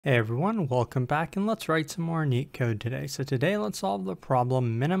Hey everyone, welcome back and let's write some more Leetcode today. So today let's solve the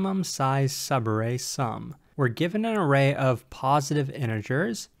problem minimum size subarray sum. We're given an array of positive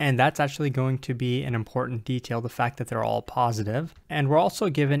integers, and that's actually going to be an important detail, the fact that they're all positive. And we're also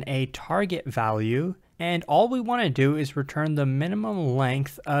given a target value, and all we want to do is return the minimum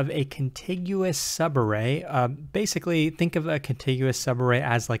length of a contiguous subarray. Basically, think of a contiguous subarray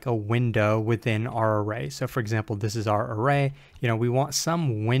as like a window within our array. So for example, this is our array. We want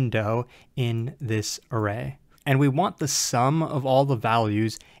some window in this array. And we want the sum of all the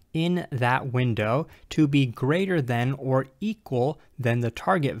values in that window to be greater than or equal than the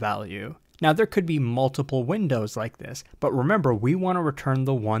target value. Now there could be multiple windows like this, but remember we want to return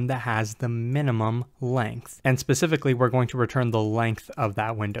the one that has the minimum length. And specifically we're going to return the length of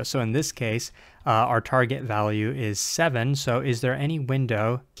that window. So in this case, our target value is 7. So is there any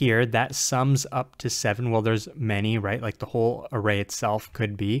window here that sums up to 7? Well, there's many, right? Like the whole array itself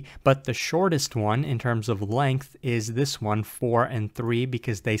could be, but the shortest one in terms of length is this one, 4 and 3,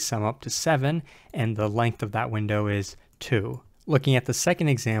 because they sum up to 7, and the length of that window is 2. Looking at the second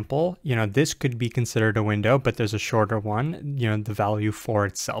example, this could be considered a window, but there's a shorter one, the value 4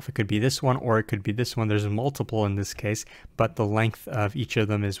 itself. It could be this one or it could be this one. There's multiple in this case, but the length of each of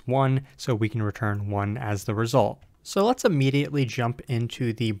them is 1, so we can return 1 as the result. So let's immediately jump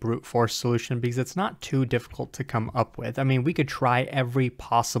into the brute force solution because it's not too difficult to come up with. I mean, we could try every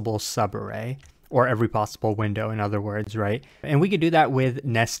possible subarray, or every possible window, in other words, right? And we could do that with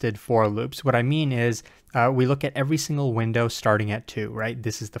nested for loops. What I mean is we look at every single window starting at 2, right?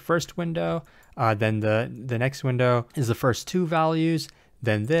 This is the first window, then the next window is the first 2 values,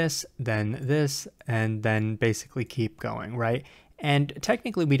 then this, and then basically keep going, right? And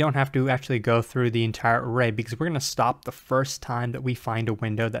technically we don't have to actually go through the entire array because we're going to stop the first time that we find a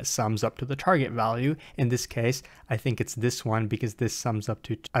window that sums up to the target value. In this case, I think it's this one because this sums up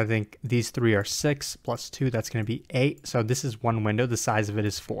to, I think these 3 are 6 plus 2, that's going to be 8. So this is one window, the size of it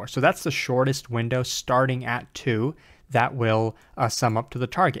is 4. So that's the shortest window starting at 2 that will sum up to the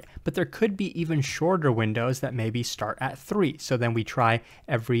target. But there could be even shorter windows that maybe start at 3. So then we try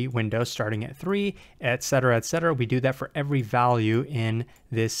every window starting at 3, etc., etc. We do that for every value in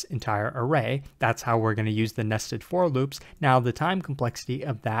this entire array. That's how we're going to use the nested for loops. Now the time complexity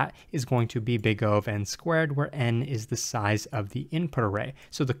of that is going to be big O of n squared, where n is the size of the input array.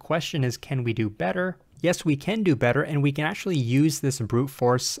 So the question is, can we do better? Yes, we can do better, and we can actually use this brute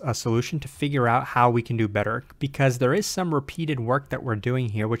force solution to figure out how we can do better, because there is some repeated work that we're doing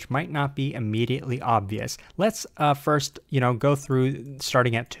here which might not be immediately obvious. Let's first, go through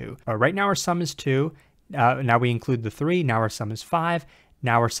starting at 2. Right now our sum is 2. Now we include the 3. Now our sum is 5.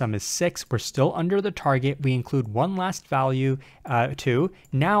 Now our sum is 6. We're still under the target. We include one last value, 2.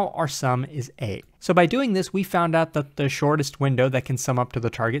 Now our sum is 8. So by doing this, we found out that the shortest window that can sum up to the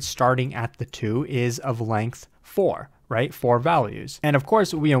target starting at the 2 is of length 4, right? 4 values. And of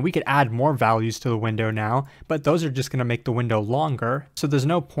course, we could add more values to the window now, but those are just going to make the window longer. So there's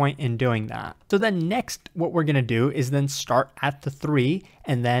no point in doing that. So then next, what we're going to do is then start at the 3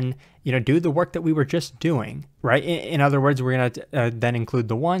 and then, do the work that we were just doing, right? In other words, we're going to then include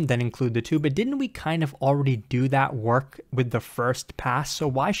the 1, then include the 2, but didn't we kind of already do that work with the first pass? So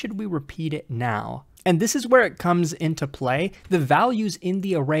why should we repeat it now? And this is where it comes into play. The values in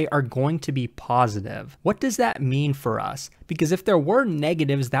the array are going to be positive. What does that mean for us? Because if there were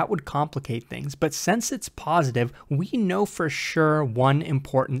negatives, that would complicate things. But since it's positive, we know for sure one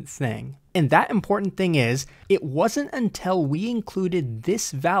important thing. And that important thing is, it wasn't until we included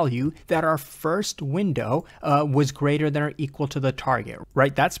this value that our first window was greater than or equal to the target,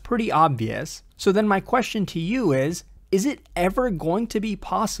 right? That's pretty obvious. So then my question to you is it ever going to be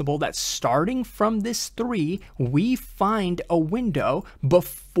possible that starting from this 3, we find a window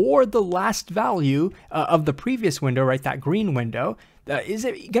before the last value of the previous window, right, that green window? Is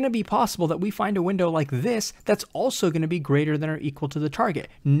it going to be possible that we find a window like this that's also going to be greater than or equal to the target?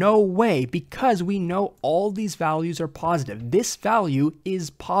 No way, because we know all these values are positive. This value is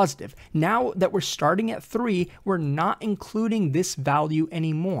positive. Now that we're starting at 3, we're not including this value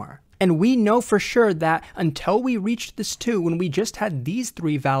anymore. And we know for sure that until we reached this 2, when we just had these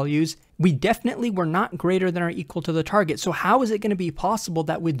 3 values, we definitely were not greater than or equal to the target. So how is it going to be possible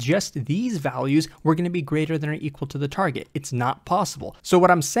that with just these values, we're going to be greater than or equal to the target? It's not possible. So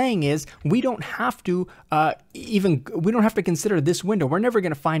what I'm saying is we don't have to consider this window. We're never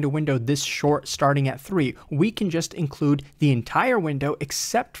going to find a window this short starting at 3. We can just include the entire window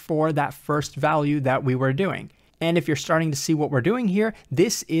except for that first value that we were doing. And if you're starting to see what we're doing here,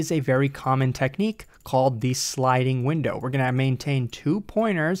 this is a very common technique called the sliding window. We're going to maintain 2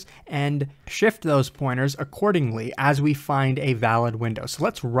 pointers and shift those pointers accordingly as we find a valid window. So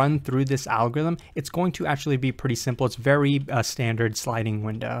let's run through this algorithm. It's going to actually be pretty simple. It's very standard sliding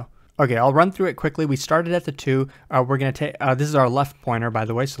window. Okay, I'll run through it quickly. We started at the 2. We're going to take, this is our left pointer, by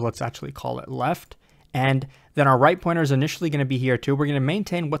the way, so let's actually call it left. And then our right pointer is initially going to be here too. We're going to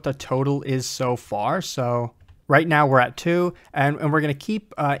maintain what the total is so far. So right now we're at 2, and we're going to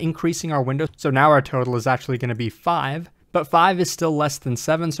keep increasing our window. So now our total is actually going to be 5. But 5 is still less than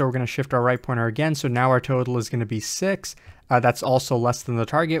 7, so we're going to shift our right pointer again. So now our total is going to be 6. That's also less than the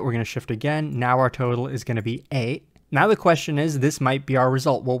target. We're going to shift again. Now our total is going to be 8. Now the question is, this might be our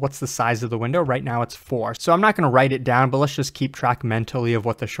result. Well, what's the size of the window? Right now it's 4. So I'm not going to write it down, but let's just keep track mentally of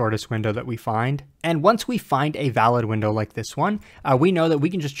what the shortest window that we find. And once we find a valid window like this one, we know that we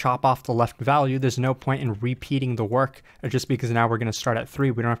can just chop off the left value. There's no point in repeating the work just because now we're going to start at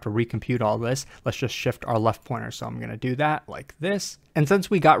 3. We don't have to recompute all this. Let's just shift our left pointer. So I'm going to do that like this. And since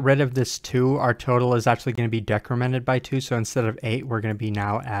we got rid of this 2, our total is actually going to be decremented by 2. So instead of 8, we're going to be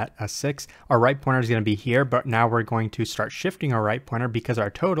now at a 6. Our right pointer is going to be here, but now we're going to start shifting our right pointer because our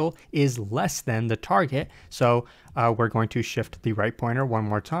total is less than the target. So we're going to shift the right pointer one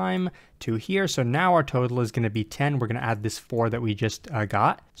more time to here. So now our total is going to be 10. We're going to add this 4 that we just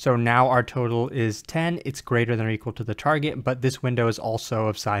got. So now our total is 10. It's greater than or equal to the target, but this window is also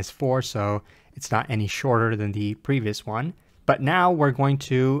of size 4, so it's not any shorter than the previous one. But now we're going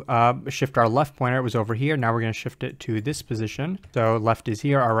to shift our left pointer. It was over here. Now we're going to shift it to this position. So left is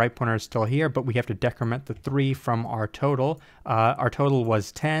here. Our right pointer is still here, but we have to decrement the 3 from our total. Our total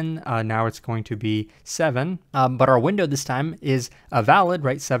was 10. Now it's going to be 7. But our window this time is valid,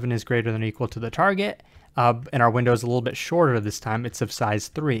 right? 7 is greater than or equal to the target. And our window is a little bit shorter this time. It's of size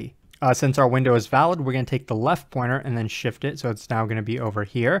 3. Since our window is valid, we're going to take the left pointer and then shift it. So it's now going to be over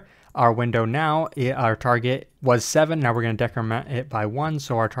here. Our window now, our target was 7. Now we're going to decrement it by 1.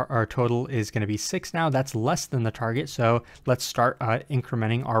 So our total is going to be 6 now. That's less than the target. So let's start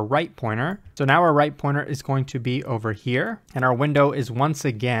incrementing our right pointer. So now our right pointer is going to be over here. And our window is once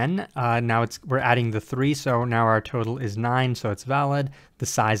again, now we're adding the 3. So now our total is 9. So it's valid. The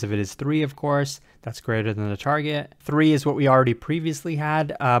size of it is 3, of course. That's greater than the target. 3 is what we already previously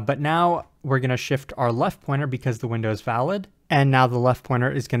had. But now we're going to shift our left pointer because the window is valid. And now the left pointer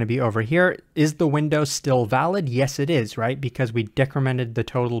is going to be over here. Is the window still valid? Yes, it is, right? Because we decremented the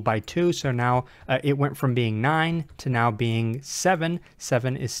total by 2. So now it went from being 9 to now being 7.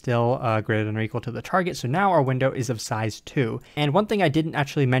 7 is still greater than or equal to the target. So now our window is of size 2. And one thing I didn't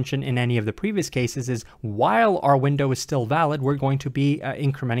actually mention in any of the previous cases is while our window is still valid, we're going to be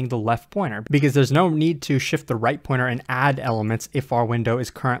incrementing the left pointer because there's no need to shift the right pointer and add elements if our window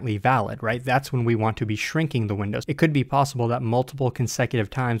is currently valid, right? That's when we want to be shrinking the windows. It could be possible that multiple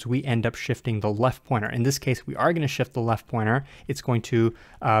consecutive times we end up shifting the left pointer. In this case, we are going to shift the left pointer. It's going to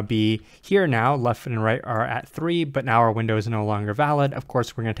be here now. Left and right are at 3, but now our window is no longer valid. Of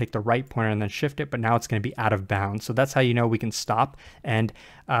course, we're going to take the right pointer and then shift it, but now it's going to be out of bounds. So that's how you know we can stop. And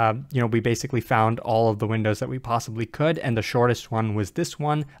we basically found all of the windows that we possibly could, and the shortest one was this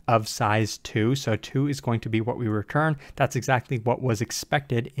one of size 2. So 2 is going to be what we return. That's exactly what was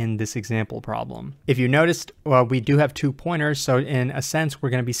expected in this example problem. If you noticed, we do have 2 pointers. So in a sense, we're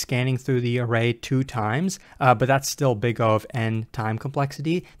going to be scanning through the array 2 times, but that's still big O of n time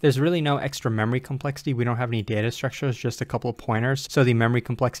complexity. There's really no extra memory complexity. We don't have any data structures, just a couple of pointers. So the memory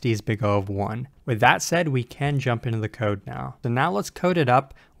complexity is big O of 1. With that said, we can jump into the code now. So now let's code it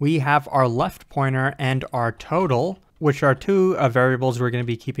up. We have our left pointer and our total, which are 2 variables we're going to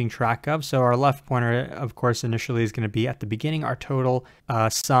be keeping track of. So our left pointer, of course, initially is going to be at the beginning. Our total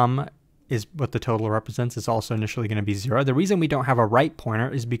sum is what the total represents, is also initially going to be 0. The reason we don't have a right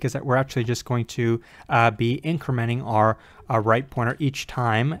pointer is because we're actually just going to be incrementing our right pointer each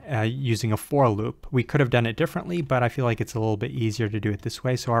time using a for loop. We could have done it differently, but I feel like it's a little bit easier to do it this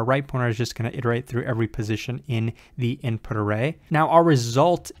way. So our right pointer is just going to iterate through every position in the input array. Now our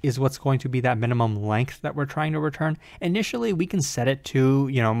result is what's going to be that minimum length that we're trying to return. Initially, we can set it to,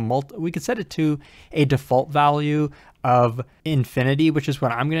 we could set it to a default value of infinity, which is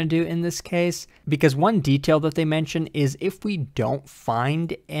what I'm going to do in this case, because one detail that they mention is if we don't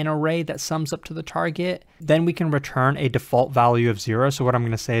find an array that sums up to the target, then we can return a default value of 0. So what I'm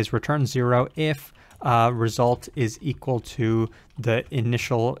going to say is return 0 if result is equal to the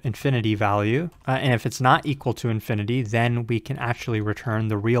initial infinity value. And if it's not equal to infinity, then we can actually return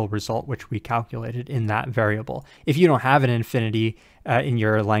the real result, which we calculated in that variable. If you don't have an infinity in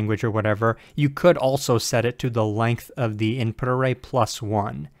your language or whatever, you could also set it to the length of the input array plus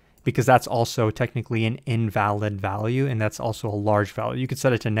 1. because that's also technically an invalid value, and that's also a large value. You could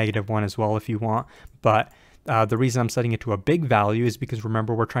set it to -1 as well if you want, but the reason I'm setting it to a big value is because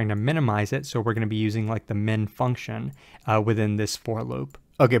remember, we're trying to minimize it, so we're going to be using like the min function within this for loop.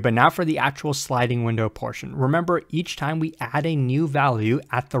 Okay, but now for the actual sliding window portion. Remember, each time we add a new value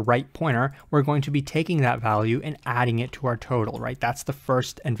at the right pointer, we're going to be taking that value and adding it to our total, right? That's the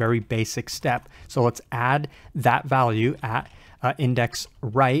first and very basic step. So let's add that value at index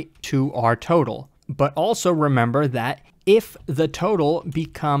right to our total. But also remember that if the total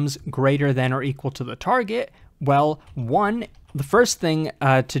becomes greater than or equal to the target, well, the first thing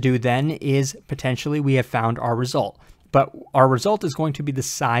to do then is potentially we have found our result. But our result is going to be the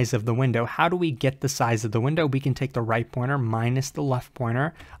size of the window. How do we get the size of the window? We can take the right pointer minus the left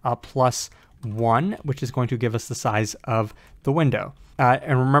pointer plus 1, which is going to give us the size of the window.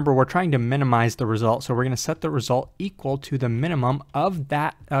 And remember, we're trying to minimize the result. So we're going to set the result equal to the minimum of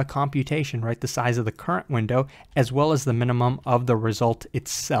that computation, right? The size of the current window, as well as the minimum of the result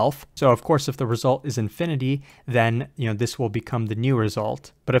itself. So of course, if the result is infinity, then this will become the new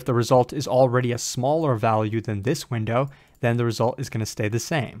result. But if the result is already a smaller value than this window, then the result is going to stay the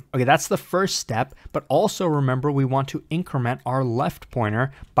same. Okay, that's the first step, but also remember we want to increment our left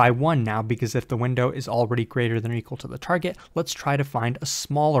pointer by 1 now, because if the window is already greater than or equal to the target, let's try to find a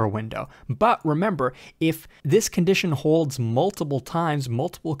smaller window. But remember, if this condition holds multiple times,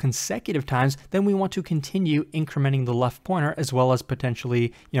 multiple consecutive times, then we want to continue incrementing the left pointer as well as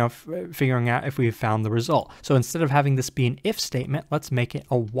potentially, figuring out if we've found the result. So instead of having this be an if statement, let's make it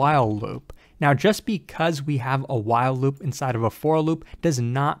a while loop. Now, just because we have a while loop inside of a for loop does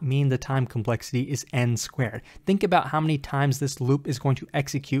not mean the time complexity is n squared. Think about how many times this loop is going to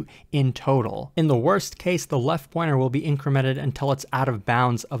execute in total. In the worst case, the left pointer will be incremented until it's out of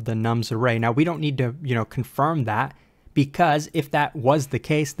bounds of the nums array. Now, we don't need to, confirm that, because if that was the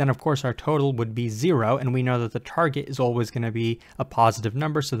case, then of course our total would be 0, and we know that the target is always going to be a positive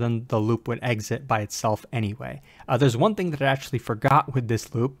number, so then the loop would exit by itself anyway. There's one thing that I actually forgot with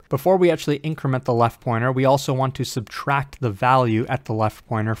this loop. Before we actually increment the left pointer, we also want to subtract the value at the left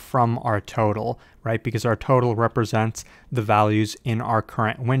pointer from our total, right? Because our total represents the values in our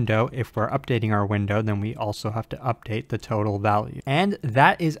current window. If we're updating our window, then we also have to update the total value. And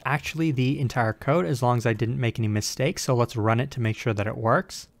that is actually the entire code, as long as I didn't make any mistakes. So let's run it to make sure that it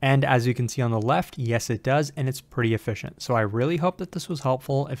works. And as you can see on the left, yes, it does, and it's pretty efficient. So I really hope that this was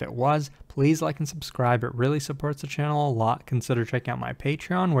helpful. If it was, please like and subscribe. It really supports the channel a lot. Consider checking out my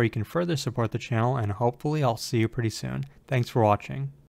Patreon, where you can further support the channel, and hopefully I'll see you pretty soon. Thanks for watching.